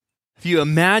If you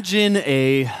imagine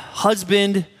a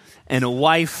husband and a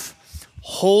wife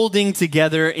holding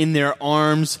together in their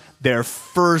arms their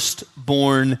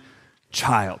firstborn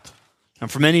child.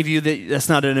 And for many of you, that's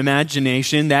not an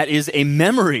imagination. That is a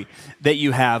memory that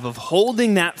you have of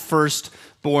holding that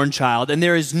firstborn child. And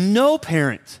there is no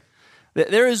parent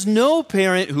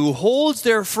who holds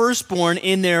their firstborn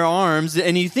in their arms,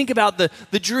 and you think about the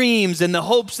dreams and the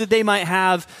hopes that they might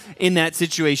have in that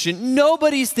situation.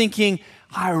 Nobody's thinking,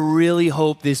 I really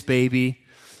hope this baby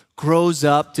grows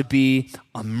up to be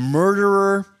a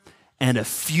murderer and a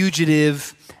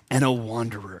fugitive and a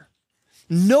wanderer.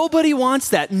 Nobody wants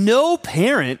that. No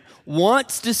parent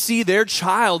wants to see their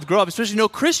child grow up, especially no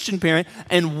Christian parent,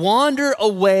 and wander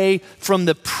away from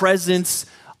the presence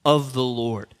of the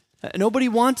Lord. Nobody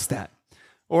wants that.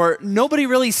 Or nobody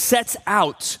really sets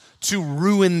out to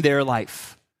ruin their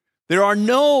life. There are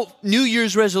no New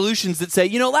Year's resolutions that say,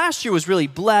 last year was really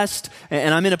blessed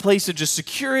and I'm in a place of just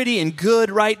security and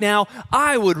good right now.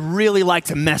 I would really like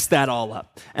to mess that all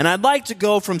up. And I'd like to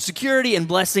go from security and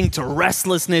blessing to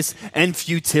restlessness and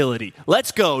futility.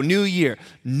 Let's go, new year.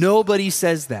 Nobody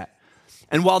says that.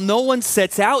 And while no one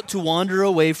sets out to wander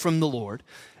away from the Lord,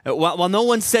 while no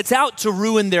one sets out to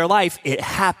ruin their life, it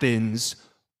happens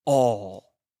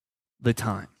all the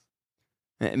time.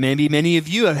 Maybe many of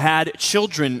you have had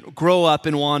children grow up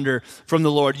and wander from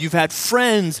the Lord. You've had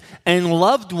friends and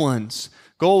loved ones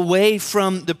go away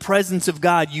from the presence of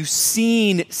God. You've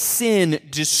seen sin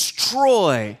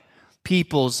destroy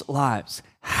people's lives.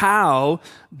 How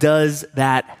does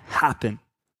that happen?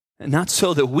 Not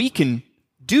so that we can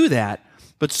do that,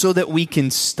 but so that we can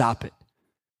stop it.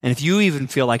 And if you even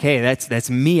feel like, hey, that's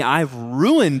me, I've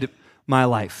ruined my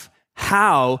life,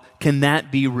 how can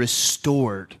that be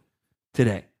restored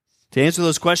today? To answer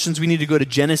those questions, we need to go to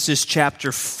Genesis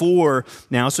chapter 4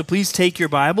 now. So please take your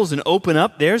Bibles and open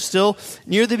up there, still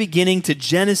near the beginning, to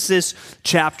Genesis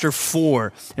chapter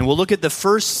 4. And we'll look at the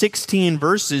first 16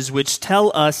 verses, which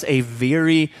tell us a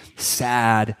very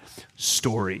sad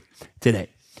story today.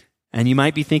 And you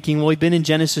might be thinking, well, we've been in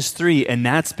Genesis 3, and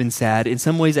that's been sad. In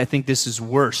some ways, I think this is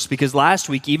worse, because last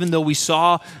week, even though we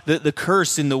saw the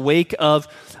curse in the wake of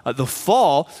the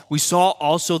fall, we saw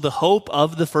also the hope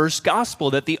of the first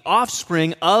gospel, that the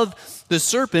offspring of the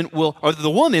serpent the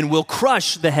woman will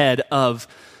crush the head of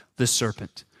the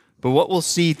serpent. But what we'll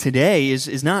see today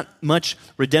is not much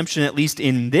redemption, at least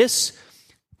in this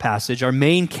passage. Our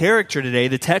main character today,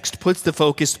 the text puts the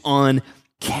focus on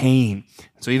Cain.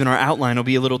 So even our outline will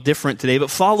be a little different today,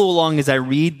 but follow along as I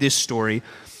read this story.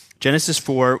 Genesis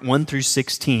 4, 1 through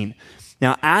 16.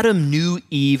 Now Adam knew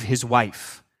Eve, his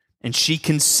wife, and she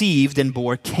conceived and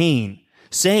bore Cain,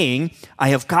 saying, I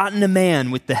have gotten a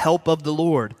man with the help of the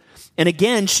Lord. And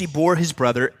again she bore his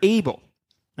brother Abel.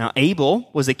 Now Abel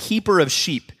was a keeper of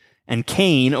sheep, and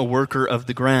Cain a worker of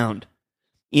the ground.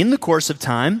 In the course of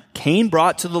time, Cain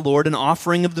brought to the Lord an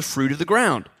offering of the fruit of the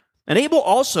ground. And Abel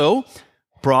also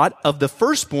brought of the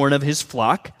firstborn of his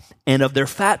flock and of their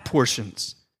fat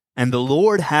portions. And the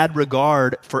Lord had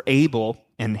regard for Abel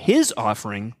and his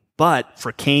offering, but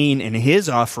for Cain and his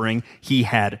offering he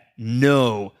had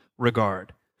no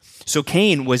regard. So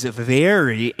Cain was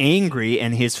very angry,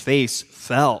 and his face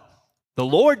fell. The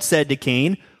Lord said to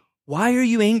Cain, why are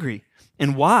you angry?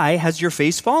 And why has your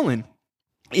face fallen?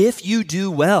 If you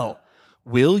do well,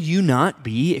 will you not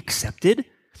be accepted?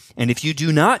 And if you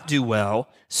do not do well,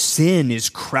 sin is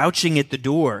crouching at the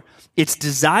door. Its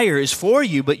desire is for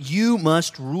you, but you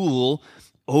must rule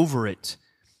over it.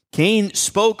 Cain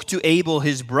spoke to Abel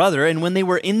his brother, and when they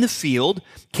were in the field,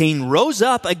 Cain rose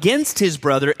up against his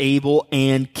brother Abel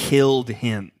and killed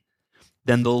him.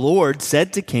 Then the Lord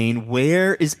said to Cain,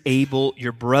 where is Abel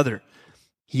your brother?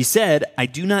 He said, I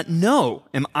do not know.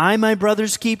 Am I my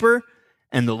brother's keeper?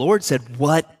 And the Lord said,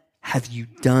 what have you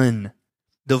done?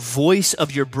 The voice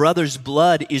of your brother's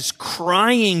blood is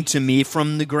crying to me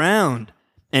from the ground.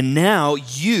 And now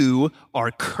you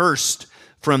are cursed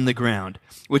from the ground,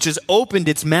 which has opened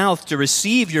its mouth to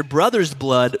receive your brother's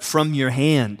blood from your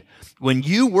hand. When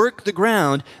you work the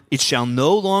ground, it shall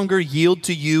no longer yield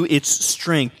to you its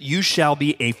strength. You shall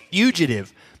be a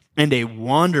fugitive and a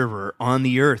wanderer on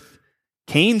the earth.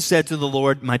 Cain said to the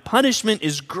Lord, my punishment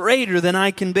is greater than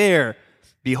I can bear.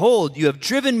 Behold, you have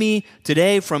driven me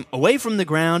today away from the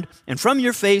ground, and from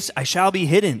your face I shall be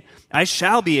hidden. I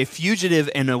shall be a fugitive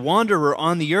and a wanderer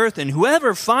on the earth, and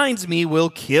whoever finds me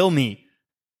will kill me.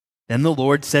 Then the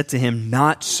Lord said to him,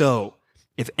 not so.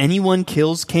 If anyone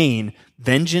kills Cain,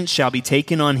 vengeance shall be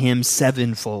taken on him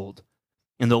sevenfold.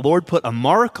 And the Lord put a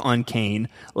mark on Cain,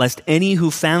 lest any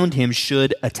who found him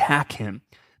should attack him.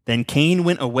 Then Cain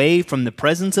went away from the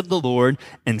presence of the Lord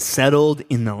and settled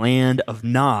in the land of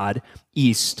Nod,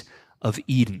 east of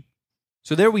Eden.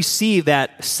 So there we see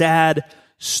that sad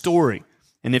story.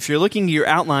 And if you're looking at your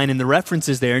outline and the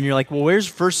references there, and you're like, well, where's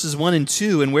verses 1 and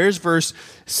 2, and where's verse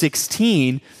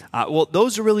 16? Well,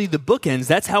 those are really the bookends.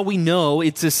 That's how we know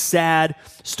it's a sad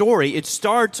story. It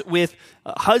starts with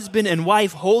husband and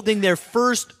wife holding their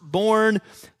firstborn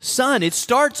son. It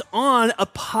starts on a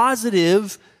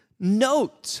positive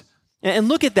note. And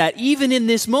look at that. Even in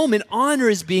this moment, honor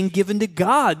is being given to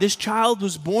God. This child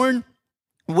was born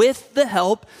with the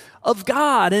help of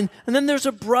God. And then there's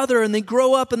a brother, and they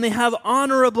grow up and they have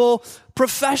honorable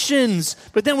professions.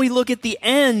 But then we look at the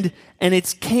end, and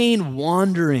it's Cain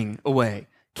wandering away.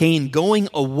 Cain going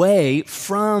away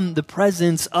from the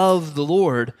presence of the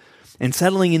Lord and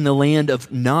settling in the land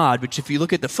of Nod, which if you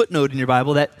look at the footnote in your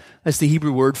Bible, that's the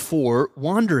Hebrew word for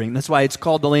wandering. That's why it's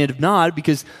called the land of Nod,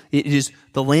 because it is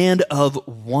the land of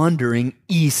wandering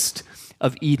east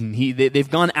of Eden. They've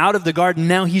gone out of the garden.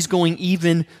 Now he's going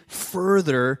even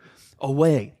further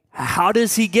away. How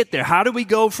does he get there? How do we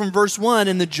go from verse 1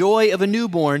 and the joy of a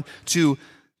newborn to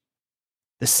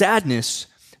the sadness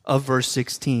of verse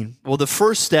 16? Well, the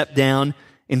first step down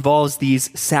involves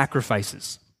these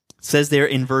sacrifices. It says there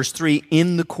in verse 3,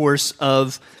 in the course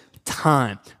of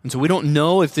time. And so we don't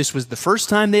know if this was the first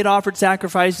time they'd offered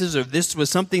sacrifices or if this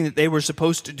was something that they were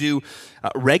supposed to do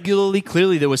regularly.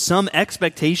 Clearly, there was some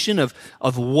expectation of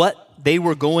what they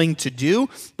were going to do.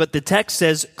 But the text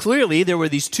says clearly there were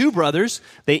these two brothers.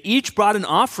 They each brought an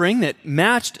offering that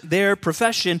matched their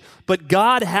profession, but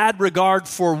God had regard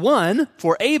for one,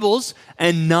 for Abel's,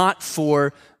 and not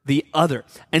for the other.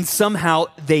 And somehow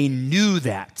they knew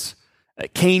that.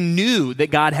 Cain knew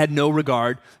that God had no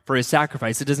regard for his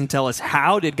sacrifice. It doesn't tell us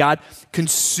how. Did God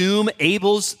consume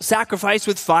Abel's sacrifice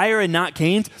with fire and not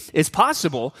Cain's? It's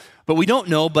possible, but we don't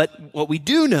know. But what we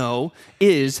do know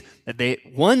is that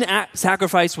one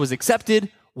sacrifice was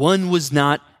accepted, one was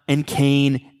not, and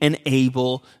Cain and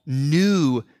Abel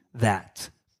knew that.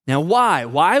 Now, why?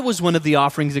 Why was one of the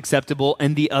offerings acceptable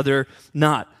and the other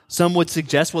not? Some would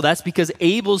suggest, well, that's because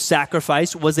Abel's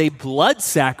sacrifice was a blood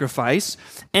sacrifice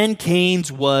and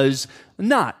Cain's was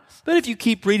not. But if you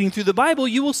keep reading through the Bible,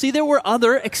 you will see there were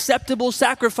other acceptable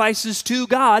sacrifices to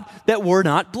God that were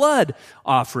not blood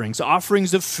offerings.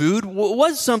 Offerings of food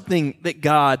was something that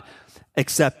God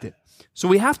accepted. So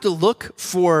we have to look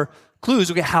for clues.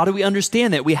 Okay, how do we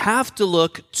understand that? We have to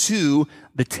look to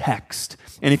the text.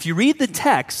 And if you read the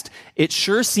text, it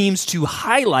sure seems to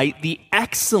highlight the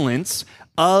excellence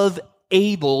of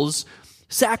Abel's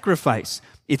sacrifice.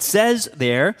 It says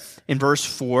there in verse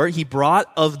 4, he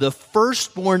brought of the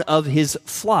firstborn of his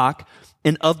flock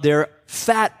and of their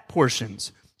fat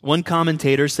portions. One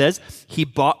commentator says he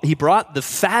brought the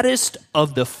fattest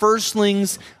of the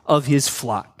firstlings of his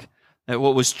flock.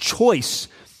 What was choice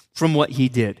from what he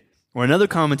did. Or another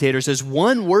commentator says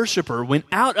one worshiper went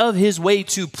out of his way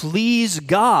to please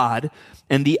God,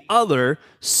 and the other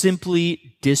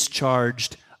simply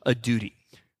discharged a duty.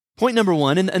 Point number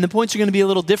one, and the points are going to be a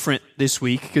little different this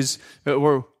week because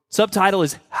our subtitle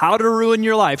is How to Ruin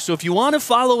Your Life. So if you want to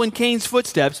follow in Cain's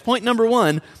footsteps, point number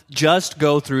one, just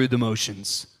go through the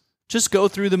motions. Just go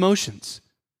through the motions.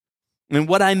 And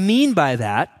what I mean by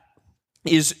that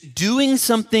is doing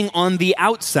something on the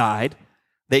outside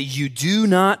that you do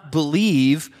not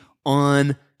believe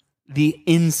on the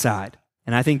inside.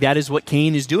 And I think that is what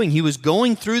Cain is doing. He was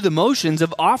going through the motions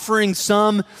of offering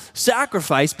some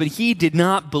sacrifice, but he did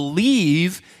not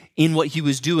believe in what he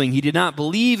was doing. He did not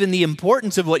believe in the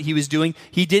importance of what he was doing.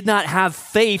 He did not have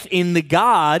faith in the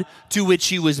God to which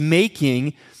he was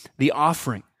making the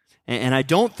offering. And I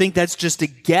don't think that's just a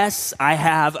guess I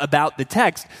have about the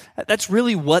text. That's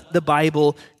really what the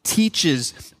Bible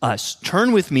teaches us.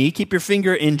 Turn with me, keep your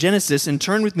finger in Genesis, and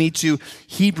turn with me to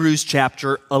Hebrews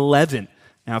chapter 11.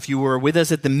 Now, if you were with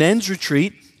us at the men's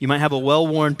retreat, you might have a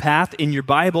well-worn path in your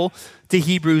Bible to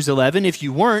Hebrews 11. If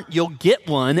you weren't, you'll get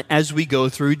one as we go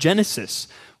through Genesis.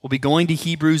 We'll be going to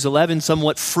Hebrews 11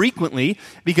 somewhat frequently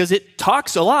because it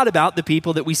talks a lot about the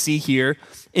people that we see here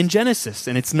in Genesis.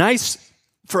 And it's nice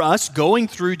for us going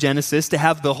through Genesis to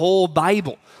have the whole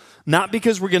Bible, not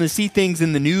because we're going to see things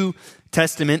in the New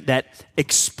Testament that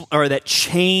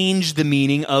change the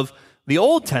meaning of the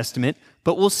Old Testament,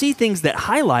 but we'll see things that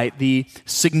highlight the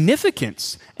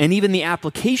significance and even the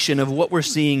application of what we're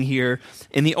seeing here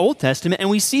in the Old Testament. And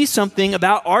we see something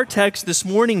about our text this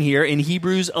morning here in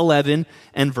Hebrews 11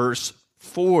 and verse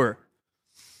 4.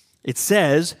 It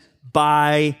says,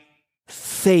 by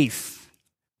faith,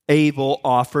 Abel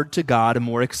offered to God a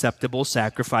more acceptable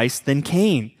sacrifice than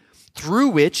Cain, through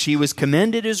which he was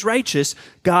commended as righteous,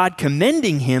 God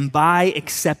commending him by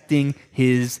accepting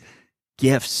his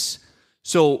gifts.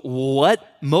 So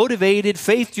what motivated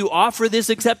faith to offer this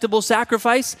acceptable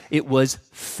sacrifice? It was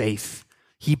faith.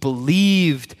 He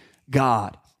believed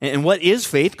God. And what is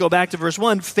faith? Go back to verse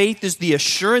 1. Faith is the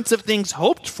assurance of things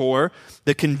hoped for,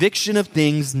 the conviction of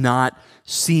things not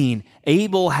seen.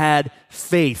 Abel had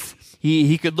faith.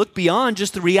 He could look beyond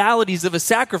just the realities of a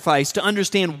sacrifice to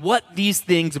understand what these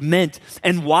things meant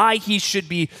and why he should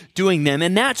be doing them.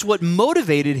 And that's what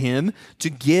motivated him to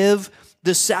give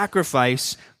the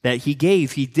sacrifice that he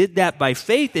gave. He did that by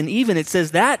faith, and even it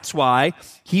says that's why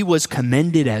he was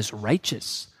commended as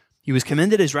righteous. He was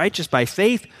commended as righteous by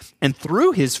faith, and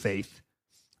through his faith,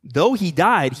 though he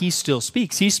died, he still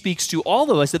speaks. He speaks to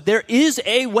all of us that there is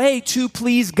a way to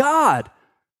please God.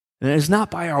 And it is not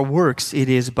by our works, it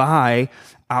is by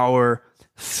our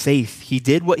faith. He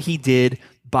did what he did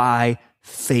by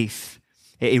faith.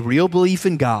 A real belief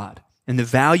in God and the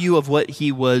value of what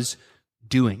he was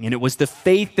doing. And it was the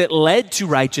faith that led to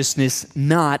righteousness,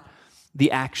 not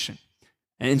the action.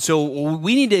 And so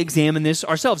we need to examine this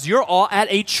ourselves. You're all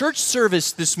at a church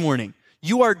service this morning.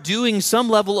 You are doing some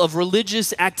level of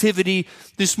religious activity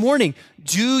this morning.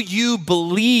 Do you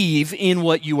believe in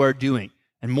what you are doing?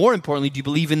 And more importantly, do you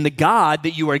believe in the God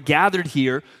that you are gathered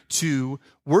here to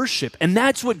worship? And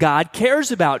that's what God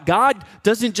cares about. God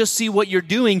doesn't just see what you're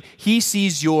doing, he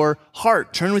sees your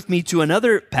heart. Turn with me to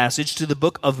another passage, to the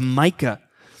book of Micah.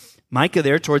 Micah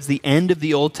there towards the end of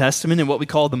the Old Testament, in what we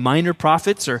call the minor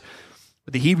prophets, or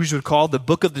what the Hebrews would call the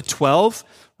book of the 12,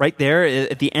 right there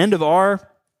at the end of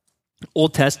our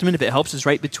Old Testament, if it helps us,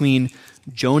 right between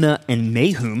Jonah and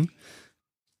Nahum.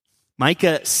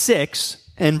 Micah 6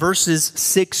 and verses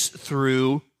 6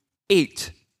 through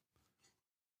 8.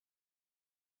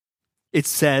 It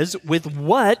says, "With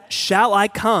what shall I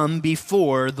come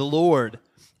before the Lord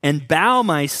and bow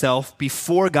myself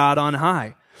before God on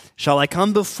high? Shall I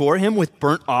come before him with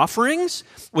burnt offerings,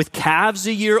 with calves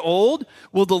a year old?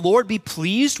 Will the Lord be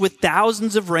pleased with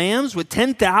thousands of rams, with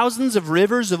 10,000s of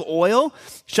rivers of oil?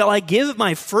 Shall I give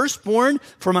my firstborn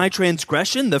for my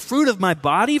transgression, the fruit of my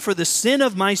body for the sin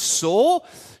of my soul?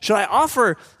 Shall I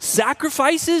offer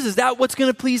sacrifices? Is that what's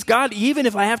going to please God, even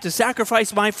if I have to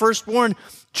sacrifice my firstborn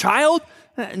child?"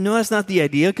 No, that's not the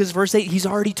idea, because verse 8, he's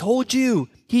already told you.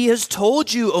 He has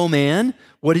told you, O man,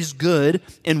 what is good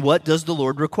and what does the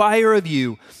Lord require of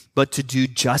you, but to do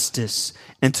justice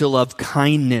and to love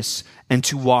kindness and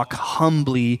to walk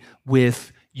humbly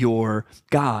with your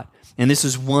God. And this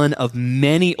is one of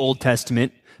many Old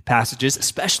Testament passages,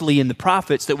 especially in the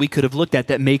prophets, that we could have looked at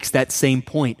that makes that same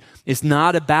point. It's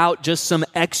not about just some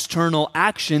external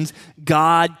actions.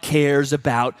 God cares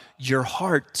about your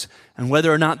heart and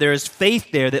whether or not there is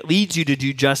faith there that leads you to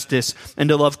do justice and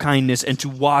to love kindness and to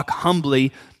walk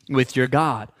humbly with your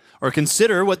God. Or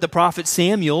consider what the prophet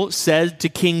Samuel said to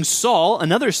King Saul,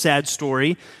 another sad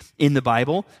story in the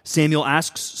Bible. Samuel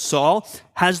asks Saul,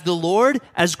 "Has the Lord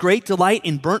as great delight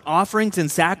in burnt offerings and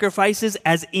sacrifices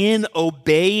as in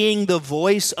obeying the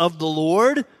voice of the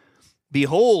Lord?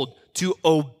 Behold, to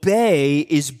obey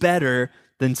is better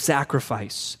than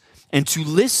sacrifice, and to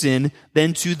listen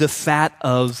than to the fat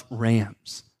of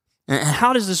rams." And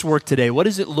how does this work today? What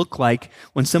does it look like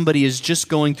when somebody is just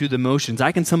going through the motions?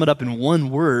 I can sum it up in one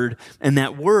word, and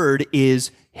that word is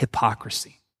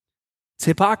hypocrisy. It's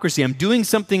hypocrisy. I'm doing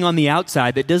something on the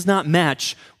outside that does not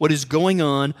match what is going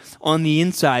on the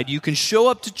inside. You can show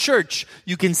up to church.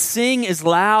 You can sing as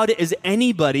loud as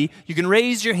anybody. You can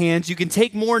raise your hands. You can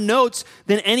take more notes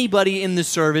than anybody in the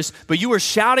service, but you are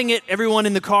shouting at everyone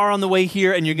in the car on the way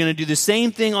here, and you're going to do the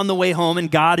same thing on the way home, and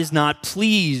God is not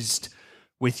pleased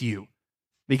with you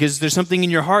because there's something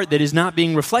in your heart that is not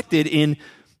being reflected in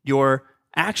your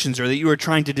actions, or that you are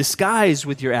trying to disguise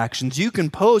with your actions. You can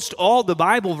post all the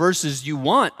Bible verses you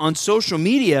want on social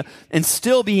media and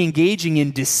still be engaging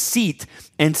in deceit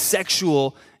and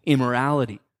sexual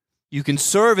immorality. You can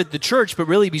serve at the church, but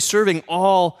really be serving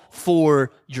all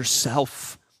for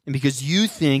yourself, and because you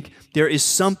think there is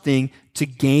something to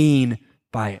gain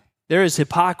by it. There is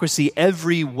hypocrisy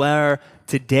everywhere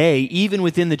today, even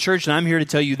within the church, and I'm here to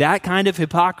tell you that kind of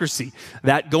hypocrisy,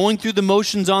 that going through the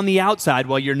motions on the outside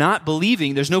while you're not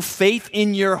believing, there's no faith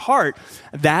in your heart,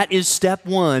 that is step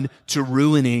one to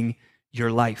ruining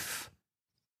your life.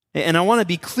 And I want to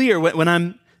be clear, when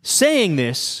I'm saying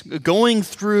this, going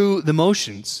through the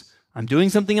motions, I'm doing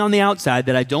something on the outside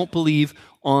that I don't believe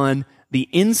on the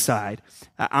inside.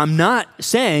 I'm not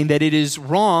saying that it is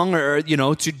wrong or,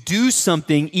 to do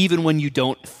something even when you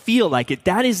don't feel like it.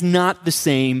 That is not the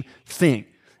same thing.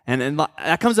 And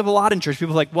that comes up a lot in church.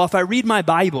 People are like, well, if I read my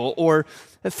Bible or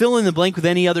fill in the blank with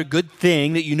any other good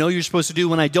thing that you know you're supposed to do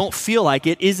when I don't feel like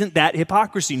it, isn't that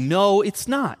hypocrisy? No, it's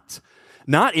not.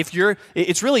 Not if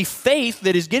it's really faith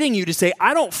that is getting you to say,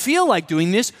 I don't feel like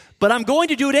doing this, but I'm going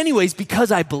to do it anyways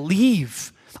because I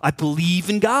believe. I believe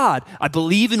in God. I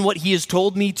believe in what he has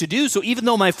told me to do. So even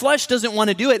though my flesh doesn't want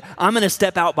to do it, I'm going to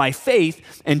step out by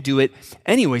faith and do it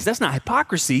anyways. That's not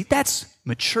hypocrisy. That's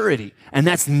maturity. And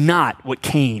that's not what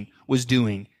Cain was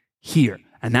doing here.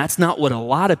 And that's not what a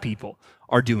lot of people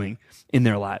are doing in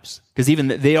their lives. Because even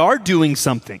they are doing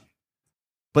something,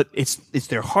 but it's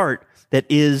their heart that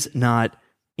is not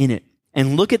in it.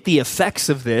 And look at the effects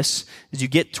of this as you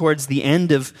get towards the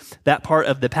end of that part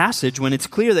of the passage when it's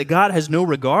clear that God has no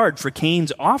regard for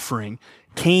Cain's offering.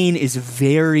 Cain is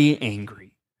very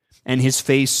angry and his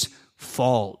face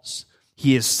falls.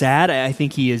 He is sad. I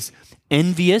think he is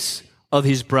envious of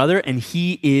his brother and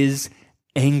he is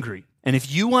angry. And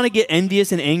if you want to get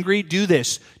envious and angry, do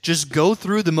this. Just go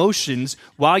through the motions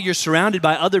while you're surrounded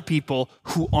by other people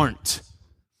who aren't.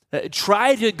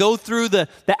 Try to go through the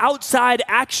outside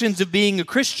actions of being a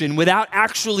Christian without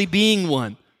actually being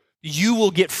one. You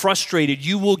will get frustrated.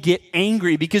 You will get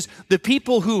angry because the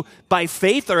people who by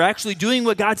faith are actually doing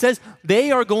what God says,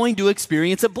 they are going to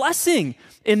experience a blessing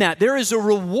in that. There is a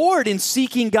reward in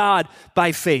seeking God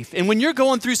by faith. And when you're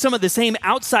going through some of the same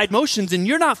outside motions and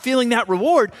you're not feeling that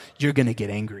reward, you're going to get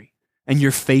angry and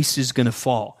your face is going to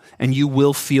fall and you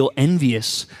will feel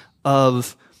envious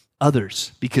of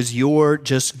others because you're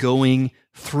just going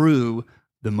through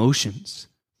the motions.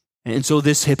 And so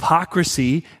this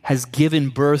hypocrisy has given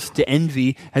birth to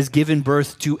envy, has given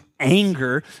birth to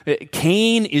anger.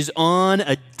 Cain is on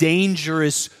a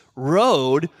dangerous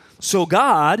road, so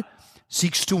God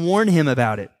seeks to warn him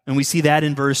about it. And we see that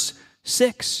in verse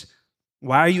 6.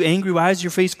 Why are you angry? Why is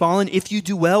your face fallen? If you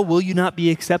do well, will you not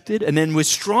be accepted? And then with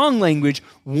strong language,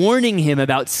 warning him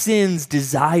about sin's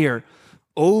desire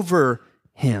over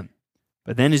him.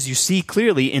 But then as you see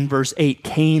clearly in verse 8,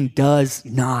 Cain does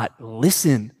not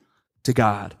listen to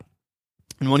God.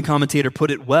 And one commentator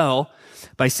put it well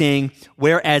by saying,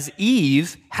 whereas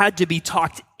Eve had to be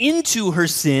talked into her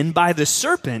sin by the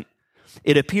serpent,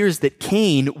 it appears that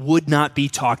Cain would not be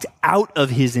talked out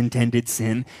of his intended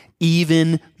sin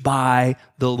even by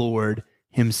the Lord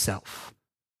himself.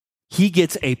 He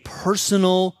gets a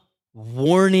personal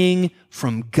warning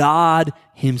from God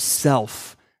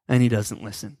himself, and he doesn't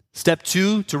listen. Step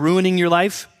 2 to ruining your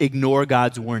life, ignore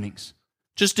God's warnings.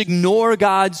 Just ignore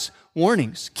God's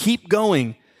warnings. Keep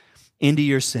going into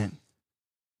your sin.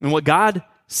 And what God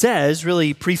says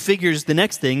really prefigures the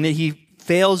next thing, that he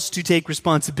fails to take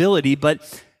responsibility,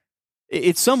 but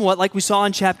it's somewhat like we saw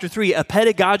in chapter 3, a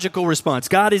pedagogical response.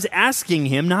 God is asking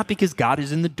him, not because God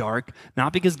is in the dark,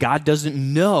 not because God doesn't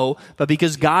know, but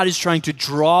because God is trying to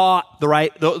draw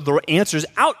the answers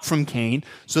out from Cain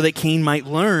so that Cain might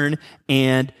learn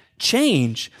and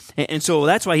change. And so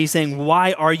that's why he's saying,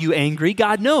 why are you angry?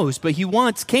 God knows, but he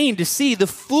wants Cain to see the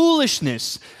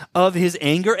foolishness of his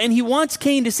anger, and he wants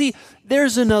Cain to see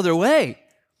there's another way.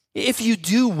 If you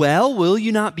do well, will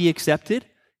you not be accepted?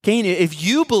 Cain, if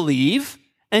you believe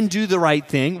and do the right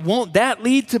thing, won't that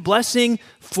lead to blessing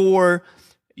for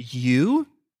you?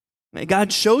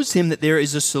 God shows him that there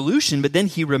is a solution, but then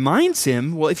he reminds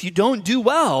him, well, if you don't do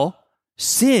well,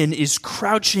 sin is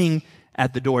crouching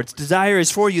at the door. Its desire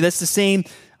is for you. That's the same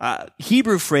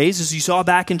Hebrew phrase as you saw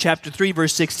back in chapter 3,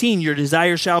 verse 16. Your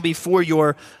desire shall be for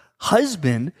your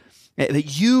husband,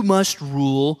 that you must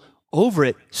rule over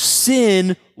it.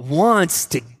 Sin wants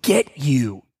to get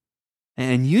you.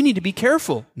 And you need to be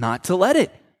careful not to let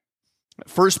it.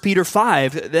 1 Peter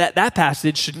 5, that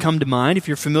passage should come to mind. If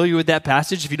you're familiar with that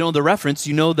passage, if you know the reference,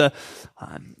 you know the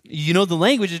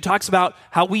language. It talks about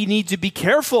how we need to be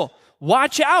careful.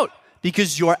 Watch out,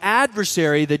 because your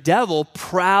adversary, the devil,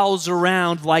 prowls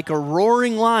around like a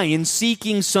roaring lion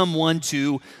seeking someone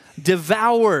to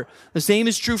devour. The same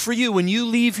is true for you. When you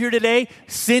leave here today,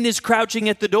 sin is crouching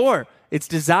at the door. Its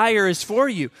desire is for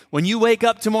you. When you wake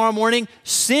up tomorrow morning,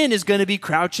 sin is going to be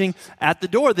crouching at the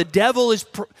door. The devil is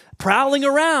prowling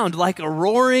around like a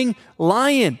roaring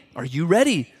lion. Are you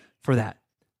ready for that?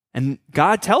 And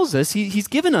God tells us he's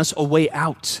given us a way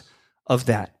out of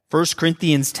that. 1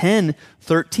 Corinthians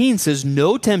 10:13 says,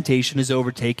 no temptation is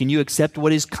overtaken you except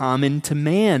what is common to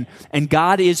man. And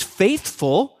God is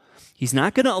faithful. He's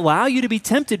not going to allow you to be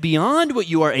tempted beyond what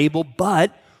you are able,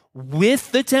 but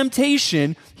with the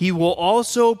temptation, he will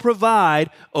also provide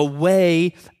a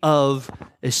way of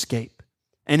escape.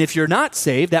 And if you're not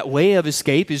saved, that way of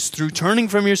escape is through turning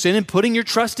from your sin and putting your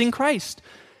trust in Christ.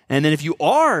 And then if you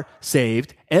are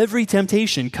saved, every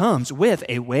temptation comes with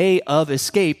a way of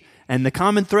escape. And the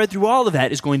common thread through all of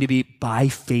that is going to be by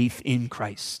faith in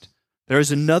Christ. There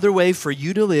is another way for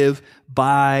you to live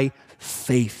by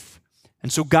faith.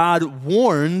 And so God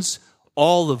warns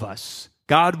all of us.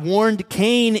 God warned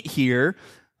Cain here,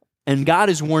 and God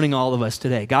is warning all of us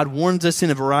today. God warns us in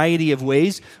a variety of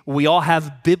ways. We all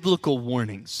have biblical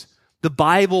warnings. The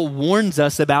Bible warns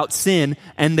us about sin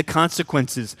and the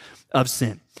consequences of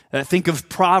sin. Think of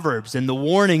Proverbs and the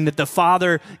warning that the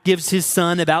father gives his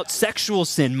son about sexual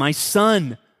sin. My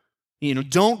son,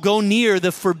 don't go near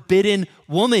the forbidden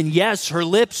woman. Yes, her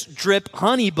lips drip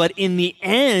honey, but in the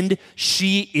end,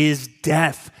 she is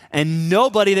death. And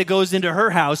nobody that goes into her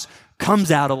house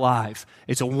comes out alive.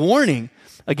 It's a warning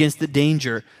against the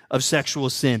danger of sexual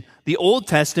sin. The Old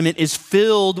Testament is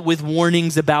filled with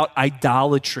warnings about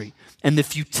idolatry and the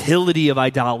futility of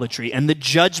idolatry and the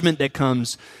judgment that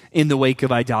comes in the wake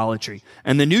of idolatry.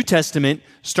 And the New Testament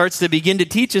starts to begin to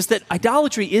teach us that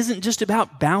idolatry isn't just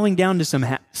about bowing down to some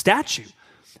statue.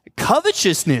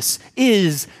 Covetousness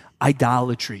is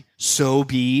idolatry. So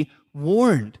be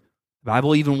warned. The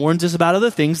Bible even warns us about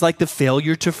other things like the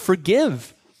failure to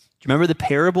forgive. Do you remember the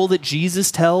parable that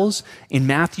Jesus tells in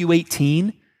Matthew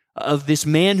 18 of this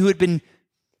man who had been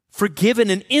forgiven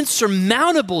an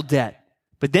insurmountable debt?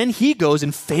 But then he goes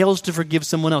and fails to forgive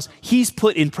someone else. He's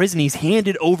put in prison. He's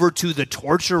handed over to the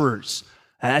torturers.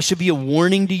 That should be a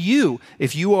warning to you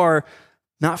if you are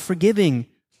not forgiving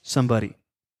somebody.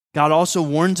 God also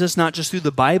warns us not just through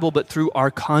the Bible, but through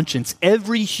our conscience.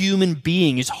 Every human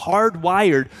being is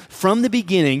hardwired from the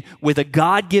beginning with a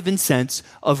God-given sense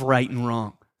of right and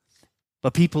wrong.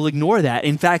 But people ignore that.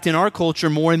 In fact, in our culture,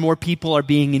 more and more people are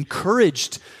being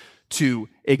encouraged to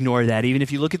ignore that. Even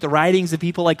if you look at the writings of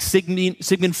people like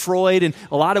Sigmund Freud and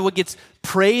a lot of what gets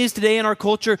praised today in our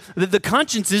culture, the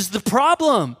conscience is the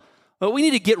problem. But we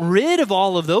need to get rid of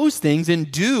all of those things and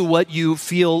do what you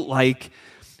feel like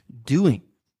doing.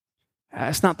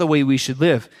 That's not the way we should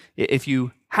live. If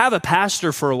you have a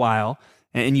pastor for a while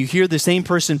and you hear the same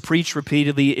person preach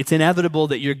repeatedly, it's inevitable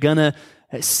that you're going to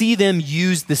see them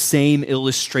use the same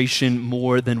illustration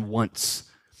more than once.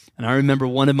 And I remember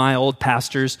one of my old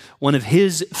pastors, one of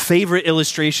his favorite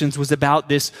illustrations was about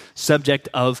this subject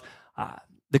of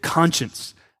the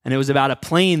conscience. And it was about a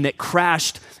plane that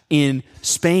crashed in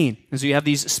Spain. And so you have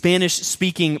these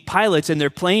Spanish-speaking pilots, and their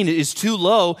plane is too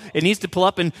low. It needs to pull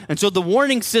up. And so the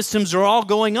warning systems are all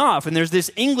going off. And there's this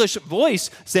English voice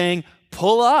saying,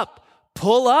 pull up,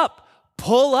 pull up,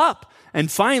 pull up.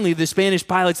 And finally, the Spanish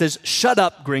pilot says, shut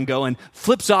up, gringo, and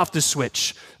flips off the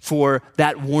switch for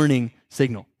that warning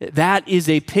signal. That is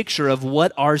a picture of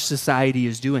what our society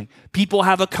is doing. People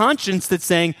have a conscience that's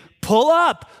saying, pull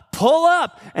up,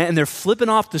 and they're flipping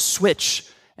off the switch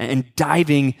and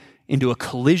diving into a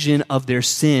collision of their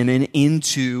sin and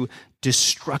into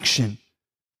destruction.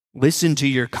 Listen to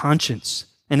your conscience.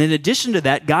 And in addition to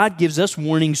that, God gives us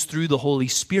warnings through the Holy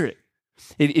Spirit.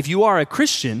 If you are a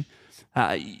Christian,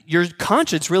 your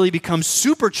conscience really becomes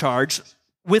supercharged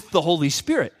with the Holy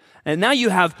Spirit. And now you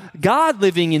have God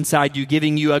living inside you,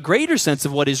 giving you a greater sense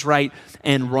of what is right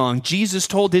and wrong. Jesus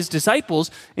told his disciples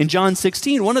in John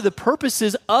 16, one of the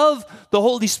purposes of the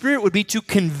Holy Spirit would be to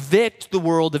convict the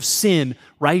world of sin,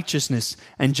 righteousness,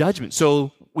 and judgment.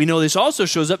 So we know this also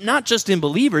shows up not just in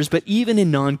believers, but even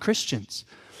in non-Christians,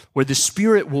 where the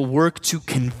Spirit will work to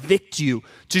convict you,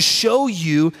 to show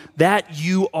you that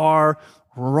you are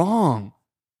wrong.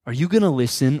 Are you going to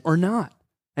listen or not?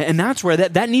 And that's where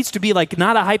that needs to be like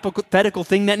not a hypothetical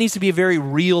thing. That needs to be a very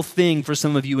real thing for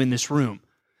some of you in this room.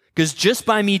 Because just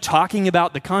by me talking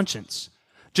about the conscience,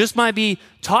 just by me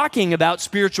talking about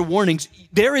spiritual warnings,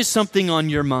 there is something on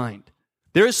your mind.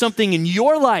 There is something in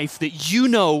your life that you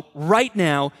know right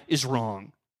now is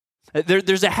wrong.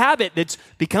 There's a habit that's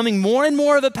becoming more and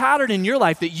more of a pattern in your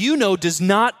life that you know does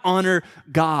not honor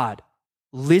God.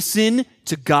 Listen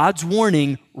to God's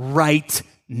warning right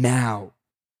now.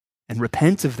 And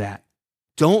repent of that.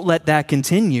 Don't let that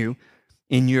continue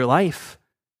in your life.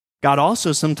 God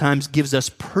also sometimes gives us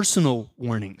personal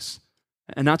warnings.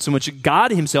 And not so much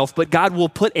God himself, but God will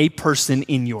put a person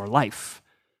in your life.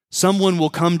 Someone will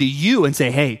come to you and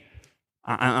say, hey,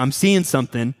 I'm seeing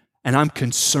something and I'm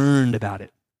concerned about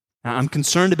it. I'm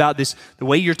concerned about this, the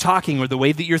way you're talking or the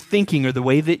way that you're thinking or the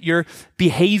way that you're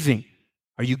behaving.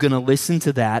 Are you going to listen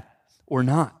to that or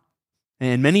not?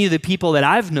 And many of the people that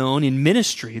I've known in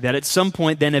ministry that at some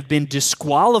point then have been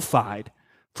disqualified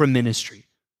from ministry.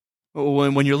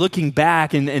 When you're looking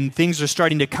back and things are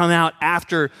starting to come out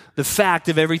after the fact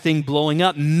of everything blowing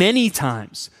up, many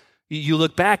times You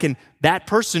look back and that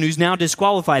person who's now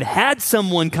disqualified had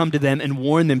someone come to them and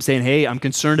warn them saying, hey, I'm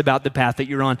concerned about the path that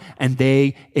you're on. And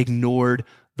they ignored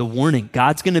the warning.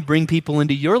 God's going to bring people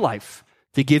into your life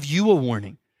to give you a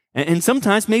warning. And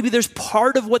sometimes maybe there's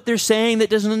part of what they're saying that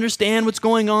doesn't understand what's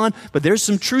going on, but there's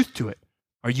some truth to it.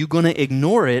 Are you going to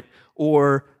ignore it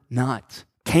or not?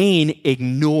 Cain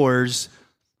ignores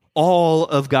all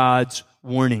of God's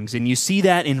warnings. And you see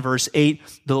that in verse 8.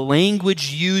 The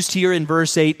language used here in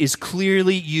verse 8 is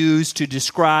clearly used to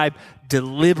describe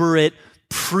deliberate,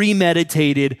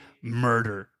 premeditated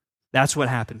murder. That's what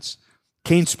happens.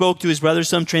 Cain spoke to his brother.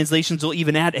 Some translations will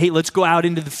even add, hey, let's go out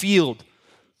into the field.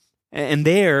 And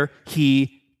there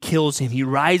he kills him. He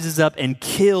rises up and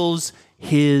kills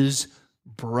his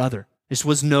brother. This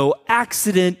was no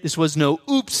accident. This was no,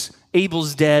 oops,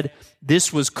 Abel's dead.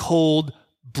 This was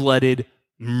cold-blooded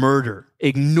murder,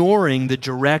 ignoring the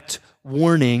direct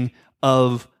warning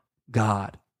of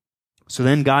God. So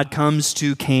then God comes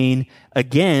to Cain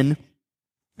again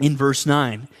in verse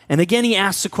 9. And again, he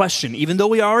asks a question. Even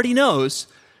though he already knows,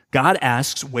 God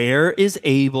asks, where is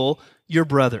Abel, your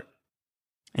brother?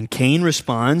 And Cain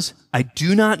responds, I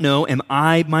do not know. Am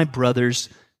I my brother's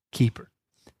keeper?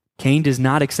 Cain does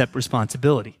not accept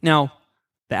responsibility. Now,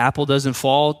 the apple doesn't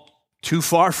fall too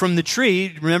far from the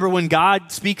tree. Remember when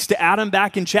God speaks to Adam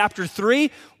back in chapter 3?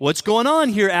 What's going on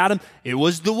here, Adam? It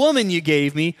was the woman you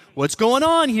gave me. What's going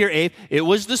on here, Abe? It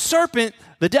was the serpent.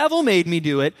 The devil made me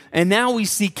do it. And now we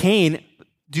see Cain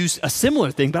do a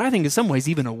similar thing, but I think in some ways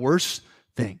even a worse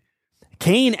thing.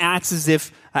 Cain acts as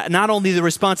if not only the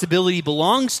responsibility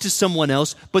belongs to someone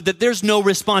else, but that there's no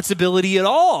responsibility at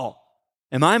all.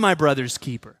 Am I my brother's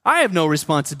keeper? I have no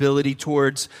responsibility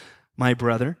towards my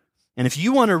brother. And if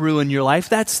you want to ruin your life,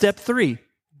 that's step 3.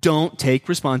 Don't take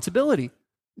responsibility.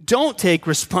 Don't take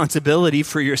responsibility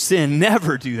for your sin.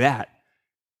 Never do that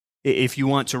if you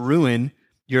want to ruin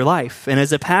your life. And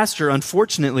as a pastor,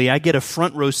 unfortunately, I get a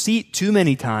front row seat too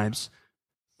many times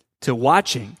to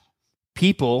watching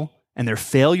people and their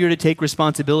failure to take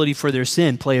responsibility for their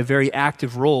sin play a very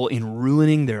active role in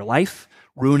ruining their life,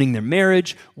 ruining their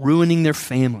marriage, ruining their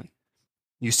family.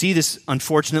 You see this,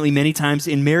 unfortunately, many times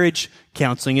in marriage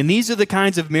counseling. And these are the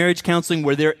kinds of marriage counseling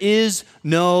where there is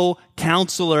no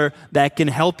counselor that can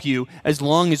help you as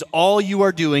long as all you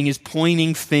are doing is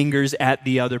pointing fingers at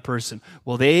the other person.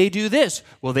 Well, they do this.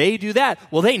 Well, they do that.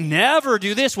 Well, they never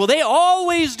do this. Well, they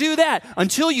always do that.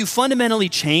 Until you fundamentally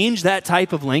change that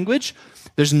type of language,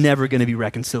 there's never going to be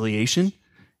reconciliation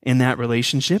in that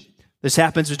relationship. This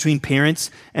happens between parents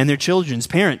and their children.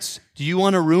 Parents, do you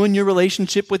want to ruin your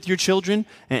relationship with your children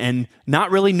and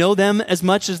not really know them as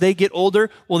much as they get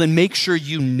older? Well, then make sure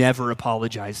you never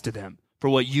apologize to them for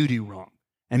what you do wrong.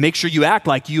 And make sure you act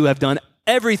like you have done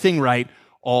everything right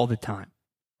all the time.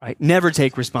 Right? Never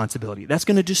take responsibility. That's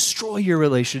going to destroy your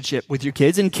relationship with your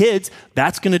kids. And kids,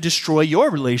 that's going to destroy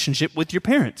your relationship with your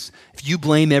parents if you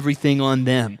blame everything on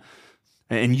them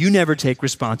and you never take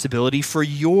responsibility for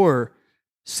your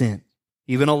sin.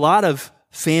 Even a lot of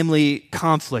family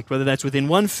conflict, whether that's within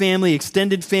one family,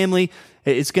 extended family,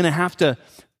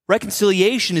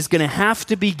 reconciliation is going to have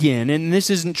to begin. And this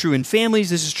isn't true in families.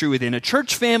 This is true within a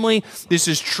church family. This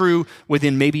is true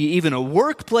within maybe even a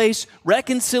workplace.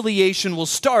 Reconciliation will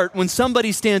start when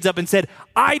somebody stands up and said,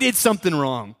 I did something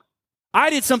wrong. I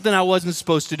did something I wasn't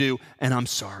supposed to do, and I'm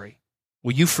sorry.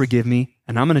 Will you forgive me?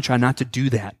 And I'm going to try not to do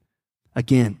that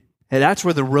again. And that's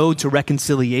where the road to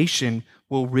reconciliation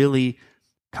will really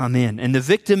come in. And the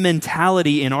victim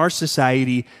mentality in our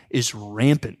society is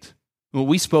rampant. Well,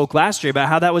 we spoke last year about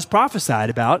how that was prophesied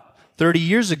about 30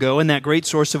 years ago in that great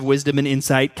source of wisdom and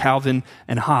insight, Calvin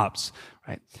and Hobbes.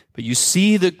 Right? But you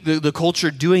see the culture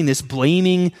doing this,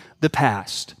 blaming the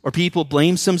past, or people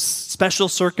blame some special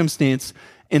circumstance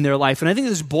in their life. And I think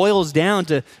this boils down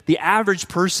to the average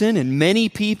person and many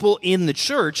people in the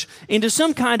church into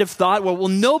some kind of thought, well,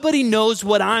 nobody knows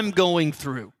what I'm going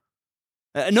through.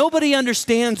 Nobody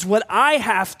understands what I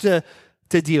have to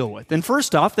deal with. And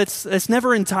first off, that's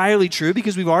never entirely true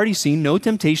because we've already seen no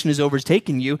temptation has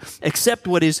overtaken you except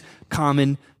what is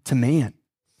common to man.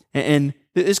 And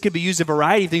this could be used a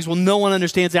variety of things. Well, no one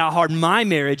understands how hard my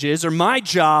marriage is or my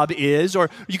job is, or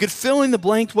you could fill in the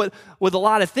blank with a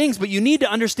lot of things, but you need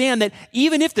to understand that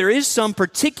even if there is some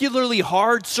particularly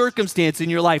hard circumstance in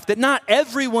your life that not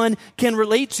everyone can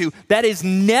relate to, that is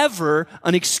never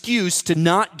an excuse to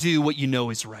not do what you know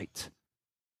is right.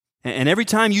 And every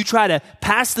time you try to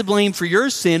pass the blame for your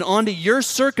sin onto your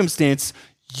circumstance,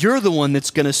 you're the one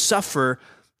that's going to suffer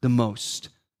the most.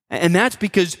 And that's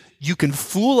because you can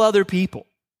fool other people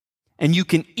and you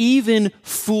can even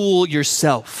fool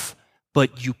yourself,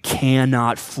 but you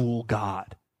cannot fool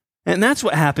God. And that's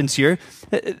what happens here.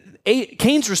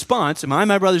 Cain's response, "Am I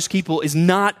my brother's keeper?" is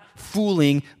not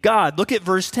fooling God. Look at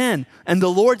verse 10. "And the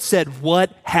Lord said,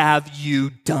 'What have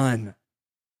you done?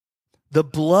 The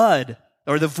blood,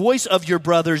 or the voice of your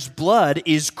brother's blood,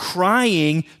 is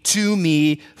crying to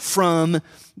me from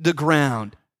the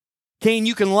ground.'" Cain,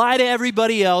 you can lie to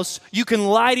everybody else, you can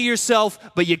lie to yourself,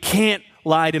 but you can't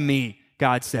lie to me,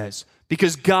 God says.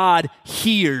 Because God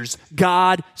hears,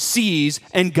 God sees,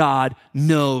 and God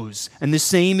knows. And the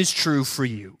same is true for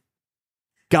you.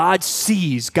 God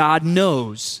sees, God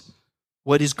knows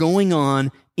what is going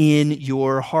on in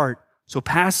your heart. So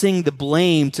passing the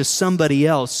blame to somebody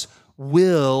else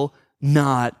will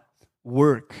not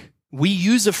work. We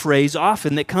use a phrase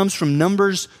often that comes from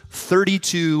Numbers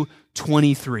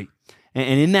 32:23.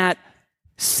 And in that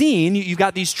scene, you've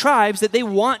got these tribes that they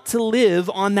want to live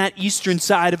on that eastern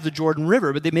side of the Jordan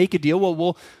River, but they make a deal.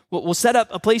 Well, we'll set up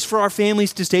a place for our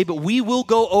families to stay, but we will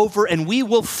go over and we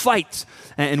will fight,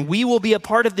 and we will be a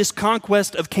part of this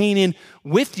conquest of Canaan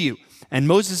with you. And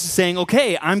Moses is saying,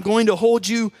 okay, I'm going to hold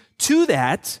you to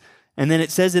that. And then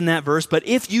it says in that verse, "But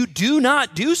if you do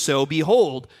not do so,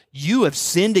 behold, you have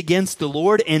sinned against the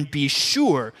Lord, and be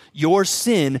sure your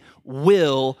sin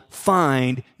will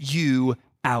find you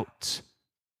out."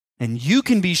 And you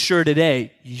can be sure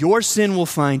today, your sin will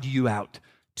find you out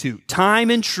too. Time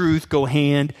and truth go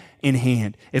hand in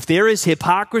hand. If there is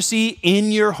hypocrisy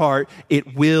in your heart,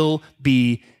 it will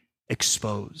be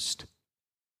exposed.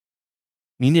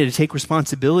 You need to take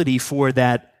responsibility for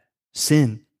that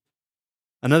sin.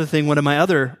 Another thing one of my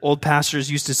other old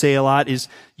pastors used to say a lot is,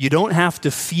 you don't have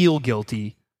to feel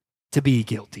guilty to be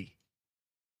guilty.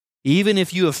 Even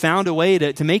if you have found a way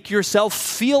to make yourself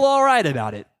feel all right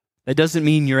about it, that doesn't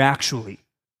mean you're actually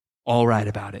all right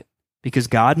about it. Because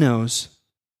God knows,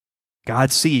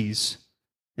 God sees,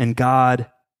 and God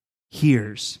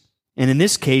hears. And in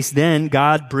this case, then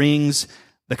God brings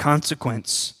the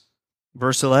consequence.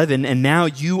 Verse 11, "And now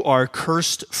you are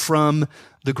cursed from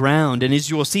the ground." And as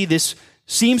you will see, this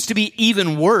seems to be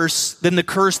even worse than the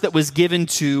curse that was given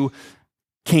to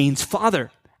Cain's father,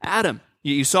 Adam.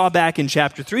 You saw back in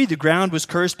chapter 3, the ground was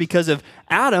cursed because of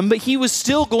Adam, but he was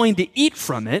still going to eat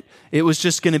from it. It was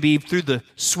just going to be through the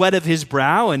sweat of his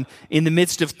brow and in the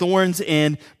midst of thorns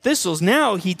and thistles.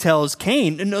 Now he tells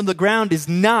Cain, no, the ground is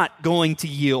not going to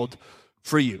yield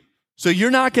for you. So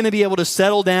you're not going to be able to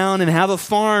settle down and have a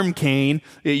farm, Cain.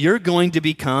 You're going to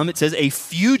become, it says, a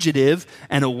fugitive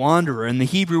and a wanderer. And the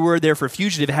Hebrew word there for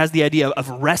fugitive has the idea of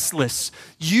restless.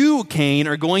 You, Cain,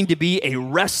 are going to be a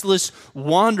restless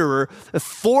wanderer,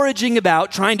 foraging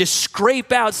about, trying to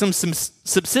scrape out some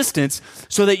subsistence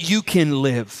so that you can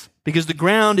live. Because the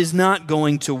ground is not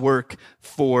going to work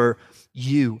for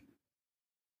you.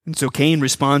 And so Cain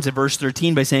responds in verse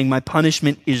 13 by saying, "My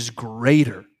punishment is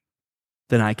greater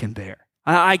than I can bear.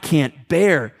 I can't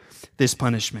bear this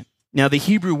punishment." Now, the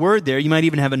Hebrew word there, you might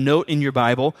even have a note in your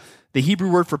Bible, the Hebrew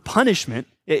word for punishment,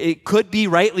 it could be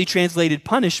rightly translated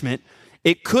punishment.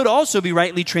 It could also be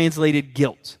rightly translated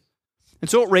guilt. And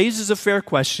so it raises a fair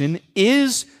question.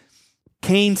 Is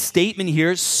Cain's statement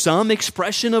here some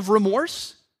expression of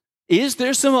remorse? Is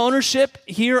there some ownership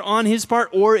here on his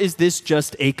part, or is this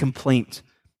just a complaint?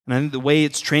 And I think the way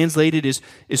it's translated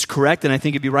is correct, and I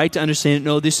think it'd be right to understand it.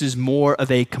 No, this is more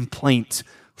of a complaint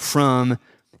from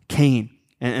Cain.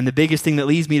 And the biggest thing that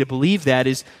leads me to believe that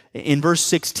is in verse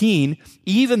 16,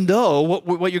 even though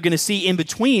what you're going to see in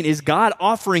between is God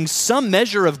offering some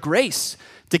measure of grace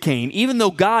to Cain, even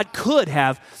though God could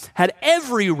have had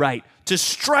every right to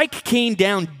strike Cain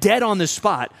down dead on the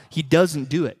spot, he doesn't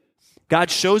do it.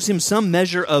 God shows him some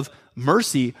measure of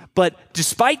mercy, but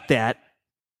despite that,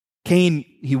 Cain,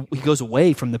 he goes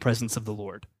away from the presence of the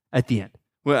Lord at the end.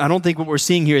 Well, I don't think what we're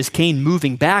seeing here is Cain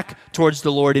moving back towards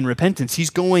the Lord in repentance.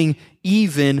 He's going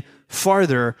even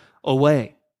farther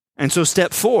away. And so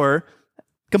step 4,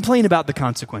 complain about the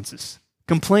consequences.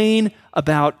 Complain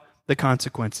about the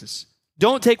consequences.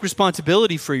 Don't take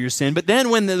responsibility for your sin, but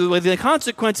then when the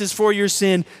consequences for your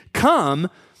sin come,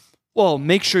 well,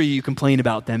 make sure you complain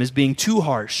about them as being too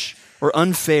harsh or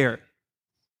unfair.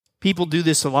 People do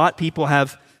this a lot. People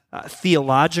have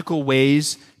theological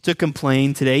ways to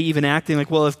complain today, even acting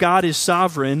like, well, if God is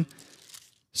sovereign,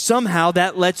 somehow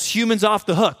that lets humans off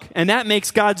the hook, and that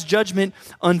makes God's judgment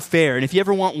unfair. And if you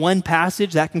ever want one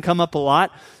passage, that can come up a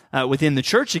lot within the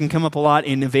church. It can come up a lot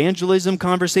in evangelism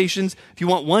conversations. If you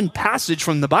want one passage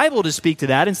from the Bible to speak to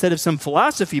that instead of some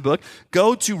philosophy book,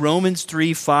 go to Romans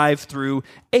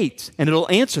 3:5-8, and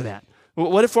it'll answer that.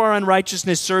 What if our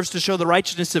unrighteousness serves to show the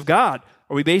righteousness of God?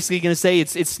 Are we basically going to say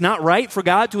it's not right for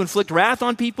God to inflict wrath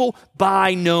on people?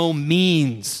 By no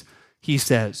means, he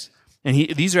says. And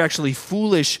these are actually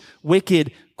foolish,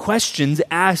 wicked questions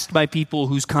asked by people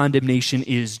whose condemnation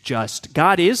is just.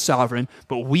 God is sovereign,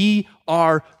 but we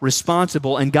are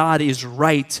responsible, and God is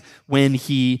right when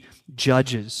he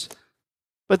judges.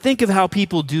 But think of how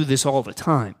people do this all the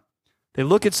time. They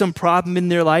look at some problem in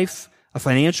their life, a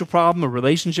financial problem, a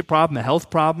relationship problem, a health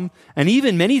problem, and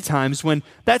even many times when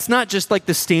that's not just like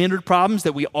the standard problems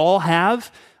that we all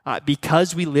have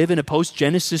because we live in a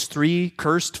post-Genesis 3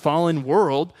 cursed, fallen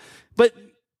world, but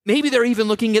maybe they're even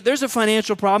looking at there's a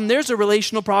financial problem, there's a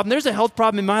relational problem, there's a health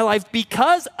problem in my life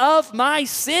because of my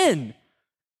sin.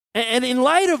 And in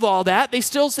light of all that, they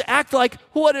still act like,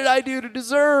 what did I do to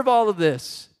deserve all of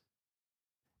this?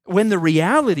 When the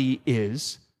reality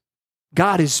is,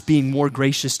 God is being more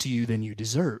gracious to you than you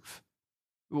deserve.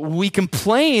 We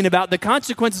complain about the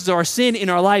consequences of our sin in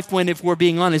our life when, if we're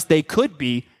being honest, they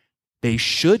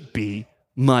should be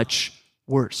much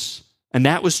worse. And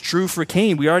that was true for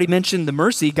Cain. We already mentioned the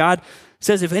mercy. God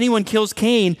says if anyone kills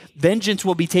Cain, vengeance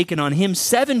will be taken on him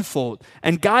sevenfold.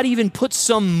 And God even put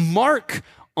some mark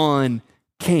on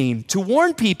Cain to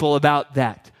warn people about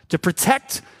that, to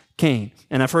protect Cain.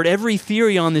 And I've heard every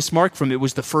theory on this mark, from it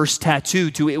was the first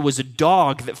tattoo to it was a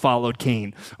dog that followed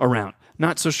Cain around.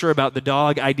 Not so sure about the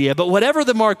dog idea, but whatever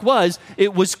the mark was,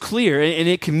 it was clear and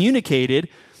it communicated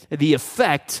the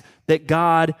effect that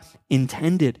God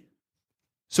intended.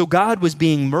 So God was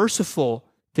being merciful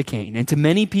to Cain. And to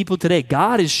many people today,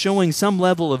 God is showing some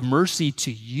level of mercy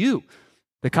to you.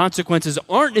 The consequences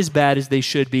aren't as bad as they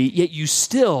should be, yet you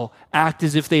still act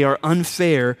as if they are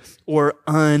unfair or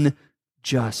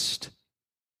unjust.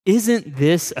 Isn't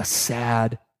this a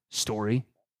sad story?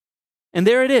 And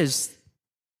there it is.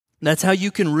 That's how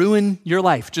you can ruin your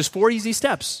life. Just 4 easy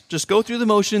steps. Just go through the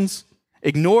motions,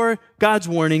 ignore God's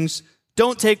warnings,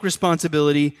 don't take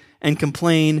responsibility, and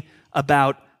complain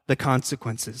about the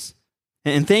consequences.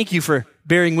 And thank you for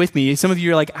bearing with me. Some of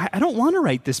you are like, I don't want to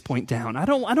write this point down. I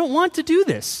don't want to do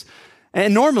this.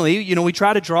 And normally, we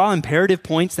try to draw imperative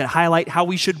points that highlight how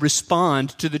we should respond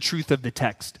to the truth of the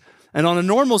text. And on a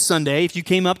normal Sunday, if you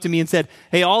came up to me and said,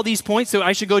 hey, all these points that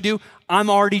I should go do, I'm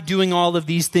already doing all of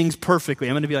these things perfectly.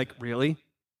 I'm going to be like, really?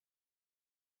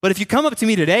 But if you come up to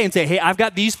me today and say, hey, I've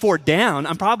got these 4 down,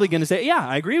 I'm probably going to say, yeah,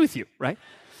 I agree with you, right?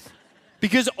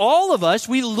 Because all of us,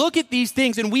 we look at these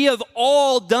things and we have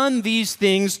all done these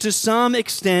things to some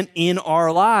extent in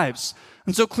our lives.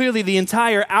 And so clearly the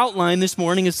entire outline this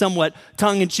morning is somewhat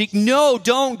tongue-in-cheek. No,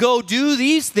 don't go do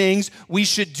these things. We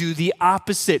should do the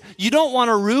opposite. You don't want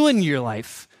to ruin your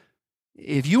life.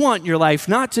 If you want your life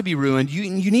not to be ruined,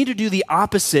 you need to do the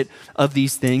opposite of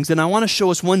these things. And I want to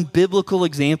show us one biblical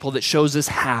example that shows us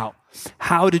how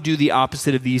to do the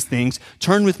opposite of these things.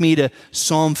 Turn with me to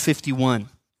Psalm 51.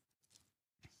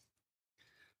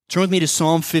 Turn with me to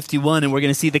Psalm 51, and we're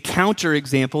going to see the counter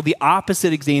example, the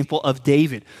opposite example of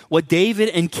David. What David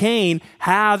and Cain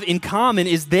have in common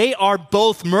is they are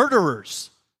both murderers.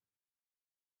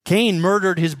 Cain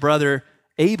murdered his brother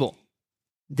Abel.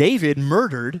 David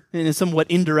murdered, in a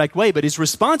somewhat indirect way, but is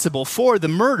responsible for the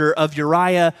murder of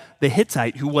Uriah the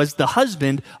Hittite, who was the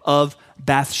husband of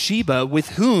Bathsheba,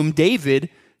 with whom David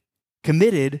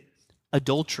committed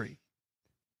adultery.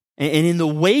 And in the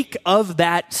wake of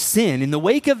that sin, in the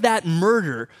wake of that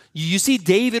murder, you see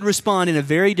David respond in a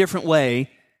very different way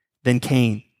than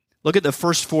Cain. Look at the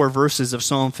first 4 verses of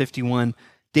Psalm 51.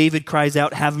 David cries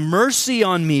out, "Have mercy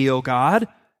on me, O God,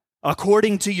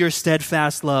 according to your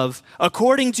steadfast love.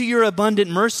 According to your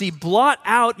abundant mercy, blot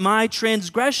out my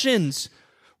transgressions.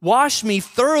 Wash me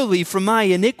thoroughly from my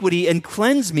iniquity and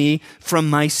cleanse me from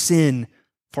my sin.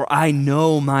 For I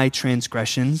know my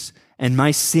transgressions, and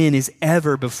my sin is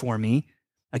ever before me.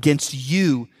 Against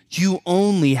you, you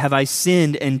only have I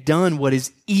sinned and done what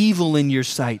is evil in your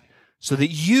sight, so that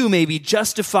you may be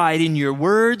justified in your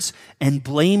words and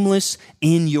blameless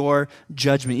in your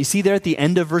judgment." You see there at the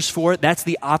end of verse 4, that's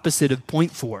the opposite of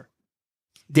point 4.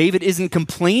 David isn't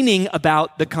complaining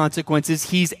about the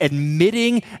consequences. He's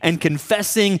admitting and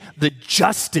confessing the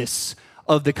justice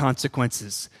of the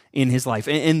consequences in his life.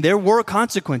 And there were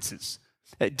consequences.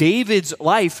 David's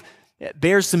life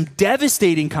bears some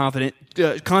devastating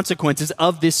consequences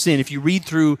of this sin. If you read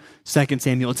through 2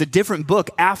 Samuel, it's a different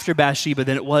book after Bathsheba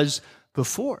than it was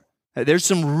before. There's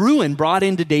some ruin brought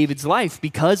into David's life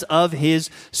because of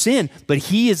his sin, but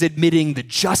he is admitting the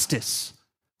justice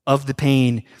of the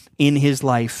pain in his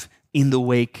life in the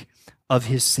wake of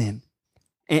his sin.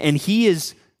 And he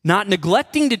is not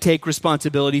neglecting to take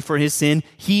responsibility for his sin.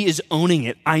 He is owning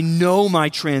it. I know my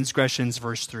transgressions,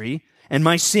 verse 3, and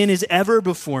my sin is ever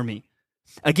before me.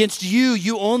 Against you,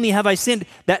 you only have I sinned.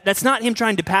 That's not him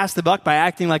trying to pass the buck by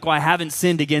acting like, well, I haven't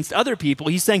sinned against other people.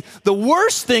 He's saying the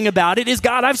worst thing about it is,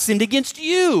 God, I've sinned against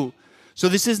you. So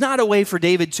this is not a way for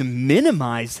David to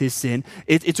minimize his sin.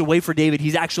 It's a way for David,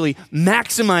 he's actually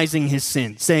maximizing his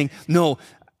sin, saying, no,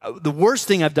 the worst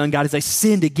thing I've done, God, is I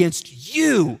sinned against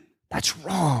you. That's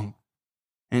wrong.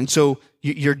 And so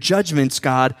your judgments,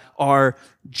 God, are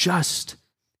just.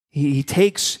 He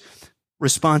takes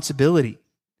responsibility.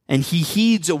 And he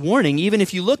heeds a warning. Even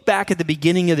if you look back at the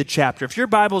beginning of the chapter, if your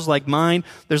Bible's like mine,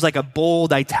 there's like a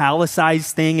bold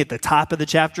italicized thing at the top of the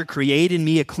chapter, create in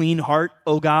me a clean heart,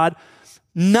 O God.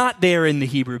 Not there in the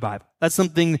Hebrew Bible. That's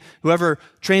something whoever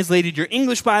translated your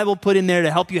English Bible put in there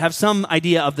to help you have some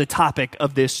idea of the topic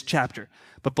of this chapter.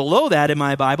 But below that in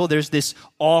my Bible, there's this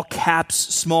all caps,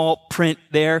 small print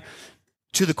there.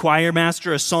 To the choir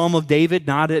master, a Psalm of David.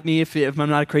 Nod at me if I'm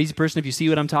not a crazy person, if you see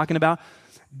what I'm talking about.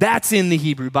 That's in the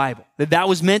Hebrew Bible. That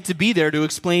was meant to be there to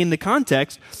explain the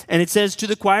context. And it says, to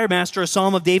the choir master, a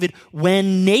Psalm of David,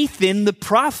 when Nathan the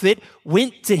prophet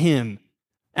went to him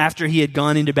after he had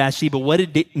gone into Bathsheba. What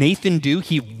did Nathan do?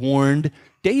 He warned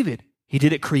David. He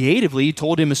did it creatively. He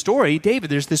told him a story. David,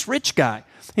 there's this rich guy,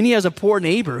 and he has a poor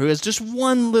neighbor who has just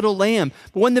one little lamb.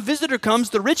 But when the visitor comes,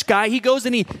 the rich guy, he goes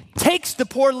and he takes the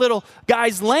poor little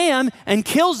guy's lamb and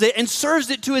kills it and serves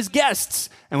it to his guests.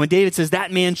 And when David says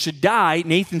that man should die,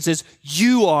 Nathan says,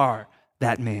 you are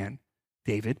that man,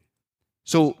 David.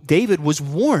 So David was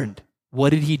warned.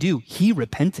 What did he do? He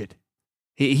repented.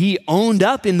 He owned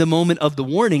up in the moment of the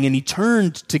warning, and he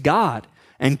turned to God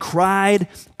and cried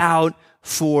out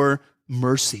for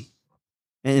mercy.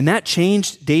 And that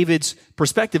changed David's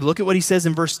perspective. Look at what he says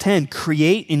in verse 10.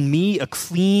 Create in me a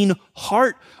clean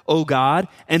heart, O God,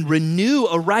 and renew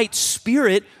a right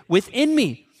spirit within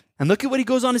me. And look at what he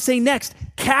goes on to say next.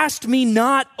 Cast me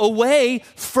not away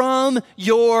from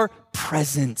your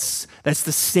presence. That's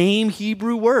the same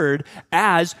Hebrew word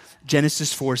as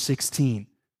Genesis 4:16.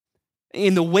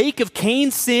 In the wake of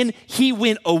Cain's sin, he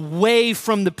went away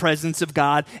from the presence of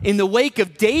God. In the wake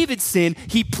of David's sin,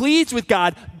 he pleads with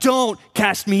God, don't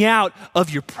cast me out of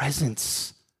your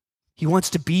presence. He wants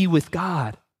to be with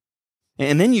God.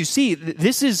 And then you see,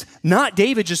 this is not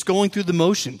David just going through the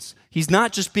motions. He's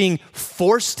not just being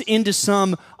forced into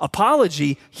some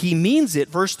apology. He means it.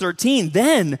 Verse 13,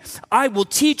 then I will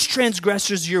teach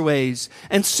transgressors your ways,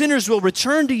 and sinners will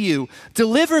return to you.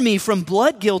 Deliver me from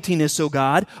blood guiltiness, O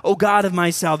God of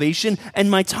my salvation,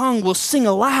 and my tongue will sing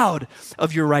aloud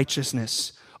of your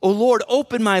righteousness. O Lord,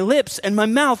 open my lips, and my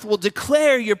mouth will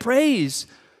declare your praise.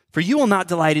 For you will not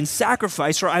delight in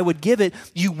sacrifice, or I would give it.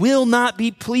 You will not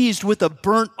be pleased with a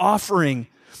burnt offering.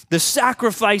 The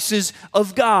sacrifices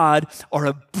of God are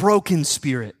a broken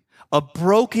spirit, a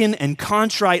broken and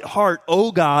contrite heart,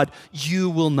 O God, you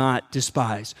will not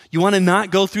despise. You want to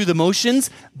not go through the motions?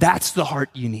 That's the heart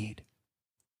you need.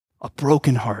 A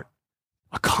broken heart,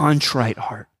 a contrite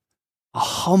heart, a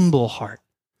humble heart.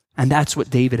 And that's what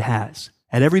David has.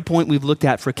 At every point we've looked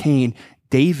at for Cain,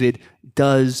 David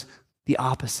does the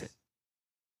opposite.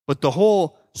 But the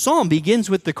whole psalm begins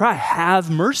with the cry, have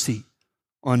mercy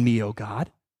on me, O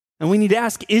God. And we need to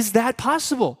ask, is that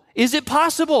possible? Is it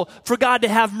possible for God to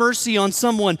have mercy on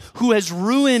someone who has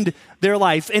ruined their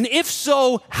life? And if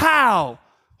so, how?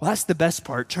 Well, that's the best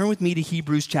part. Turn with me to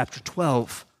Hebrews chapter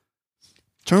 12.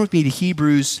 Turn with me to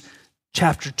Hebrews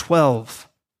chapter 12.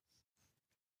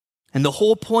 And the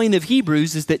whole point of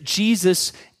Hebrews is that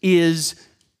Jesus is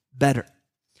better.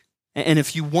 And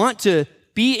if you want to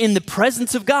be in the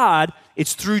presence of God,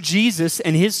 it's through Jesus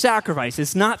and his sacrifice.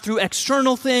 It's not through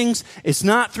external things. It's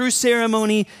not through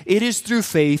ceremony. It is through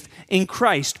faith in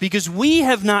Christ. Because we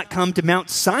have not come to Mount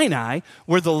Sinai,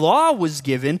 where the law was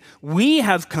given. We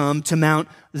have come to Mount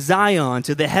Zion,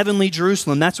 to the heavenly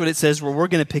Jerusalem. That's what it says, where we're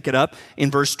going to pick it up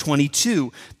in verse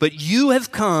 22. But you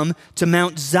have come to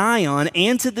Mount Zion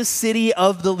and to the city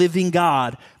of the living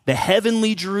God, the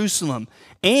heavenly Jerusalem,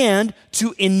 and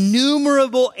to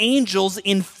innumerable angels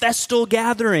in festal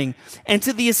gathering, and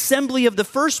to the assembly of the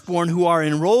firstborn who are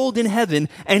enrolled in heaven,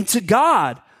 and to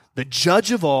God, the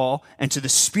judge of all, and to the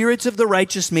spirits of the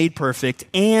righteous made perfect,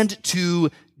 and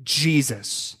to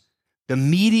Jesus, the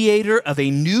mediator of a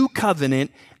new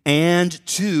covenant, and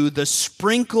to the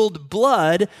sprinkled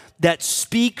blood that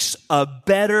speaks a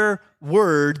better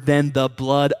word than the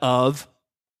blood of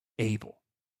Abel.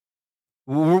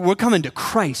 We're coming to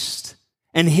Christ.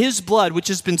 And his blood, which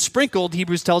has been sprinkled,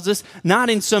 Hebrews tells us, not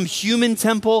in some human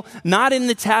temple, not in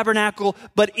the tabernacle,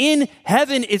 but in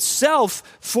heaven itself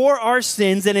for our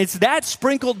sins. And it's that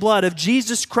sprinkled blood of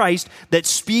Jesus Christ that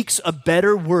speaks a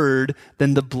better word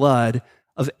than the blood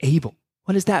of Abel.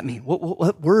 What does that mean?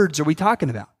 What words are we talking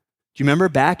about? Do you remember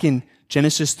back in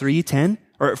Genesis 3:10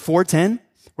 or 4:10,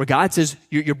 where God says,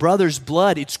 your brother's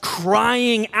blood, it's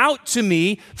crying out to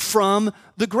me from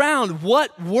the ground.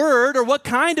 What word or what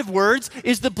kind of words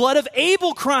is the blood of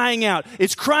Abel crying out?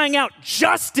 It's crying out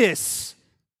justice.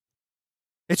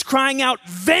 It's crying out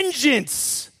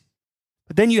vengeance.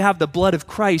 But then you have the blood of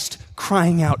Christ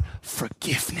crying out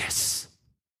forgiveness,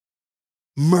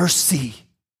 mercy,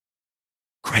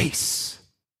 grace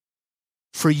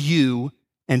for you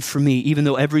and for me, even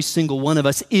though every single one of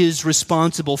us is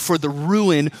responsible for the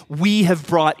ruin we have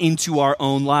brought into our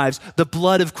own lives. The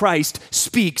blood of Christ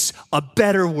speaks a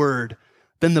better word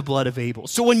than the blood of Abel.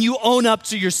 So when you own up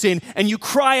to your sin and you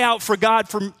cry out for God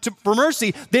for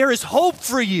mercy, there is hope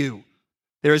for you.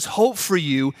 There is hope for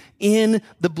you in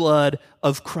the blood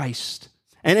of Christ.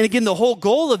 And again, the whole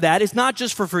goal of that is not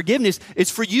just for forgiveness, it's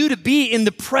for you to be in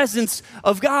the presence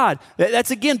of God.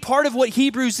 That's again part of what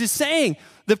Hebrews is saying.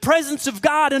 The presence of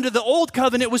God under the old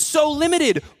covenant was so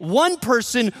limited. One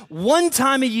person, one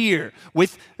time a year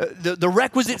with the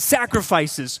requisite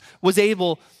sacrifices was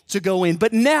able to go in.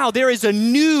 But now there is a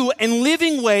new and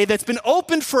living way that's been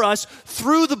opened for us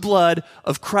through the blood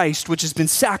of Christ, which has been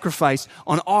sacrificed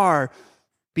on our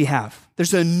behalf.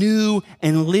 There's a new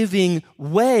and living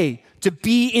way to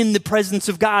be in the presence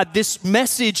of God. This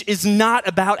message is not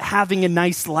about having a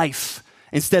nice life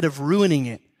instead of ruining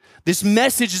it. This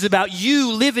message is about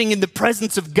you living in the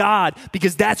presence of God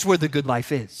because that's where the good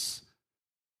life is.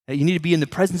 You need to be in the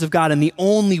presence of God, and the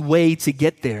only way to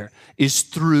get there is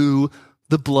through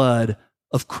the blood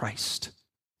of Christ.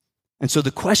 And so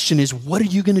the question is, what are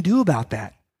you going to do about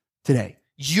that today?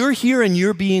 You're here and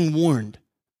you're being warned.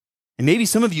 And maybe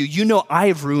some of you, you know I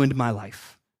have ruined my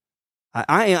life.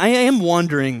 I am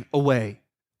wandering away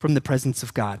from the presence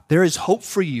of God. There is hope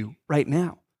for you right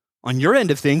now. On your end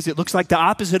of things, it looks like the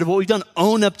opposite of what we've done.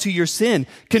 Own up to your sin,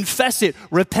 confess it,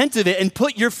 repent of it, and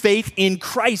put your faith in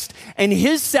Christ and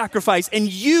his sacrifice.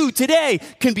 And you today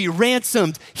can be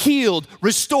ransomed, healed,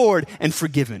 restored, and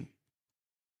forgiven.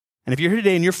 And if you're here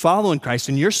today and you're following Christ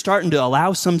and you're starting to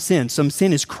allow some sin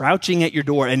is crouching at your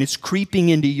door and it's creeping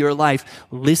into your life,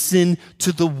 listen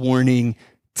to the warning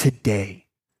today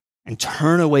and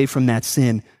turn away from that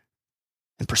sin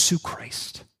and pursue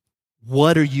Christ.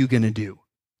 What are you going to do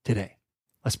today?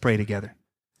 Let's pray together.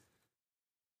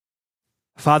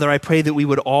 Father, I pray that we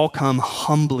would all come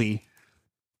humbly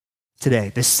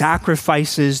today. The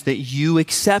sacrifices that you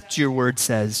accept, your word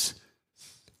says,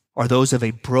 are those of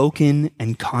a broken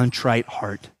and contrite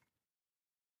heart.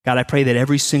 God, I pray that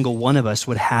every single one of us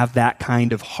would have that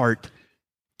kind of heart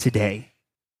today.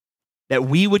 That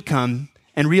we would come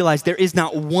and realize there is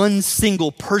not one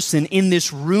single person in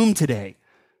this room today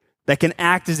that can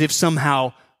act as if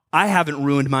somehow I haven't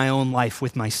ruined my own life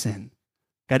with my sin.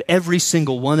 God, every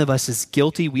single one of us is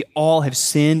guilty. We all have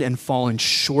sinned and fallen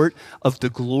short of the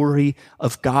glory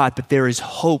of God, but there is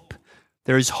hope.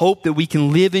 There is hope that we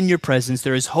can live in your presence.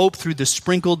 There is hope through the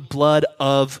sprinkled blood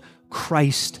of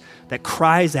Christ that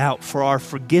cries out for our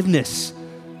forgiveness,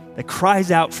 that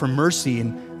cries out for mercy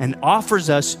and offers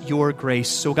us your grace.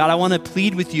 So God, I want to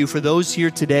plead with you for those here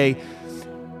today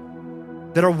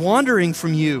that are wandering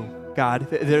from you. God,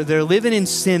 they're living in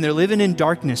sin, they're living in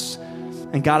darkness.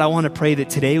 And God, I want to pray that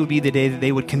today would be the day that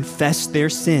they would confess their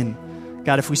sin.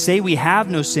 God, if we say we have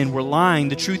no sin, we're lying,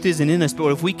 the truth isn't in us.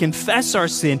 But if we confess our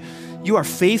sin, you are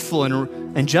faithful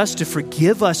and just to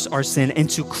forgive us our sin and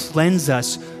to cleanse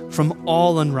us from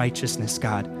all unrighteousness,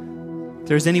 God. If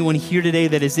there's anyone here today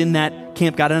that is in that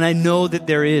camp, God, and I know that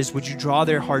there is, would you draw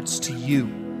their hearts to you?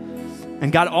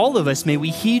 And God, all of us, may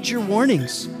we heed your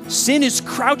warnings. Sin is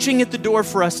crouching at the door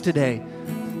for us today.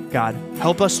 God,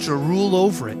 help us to rule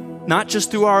over it, not just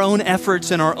through our own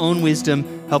efforts and our own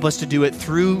wisdom. Help us to do it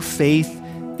through faith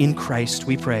in Christ,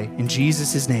 we pray. In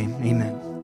Jesus' name, amen.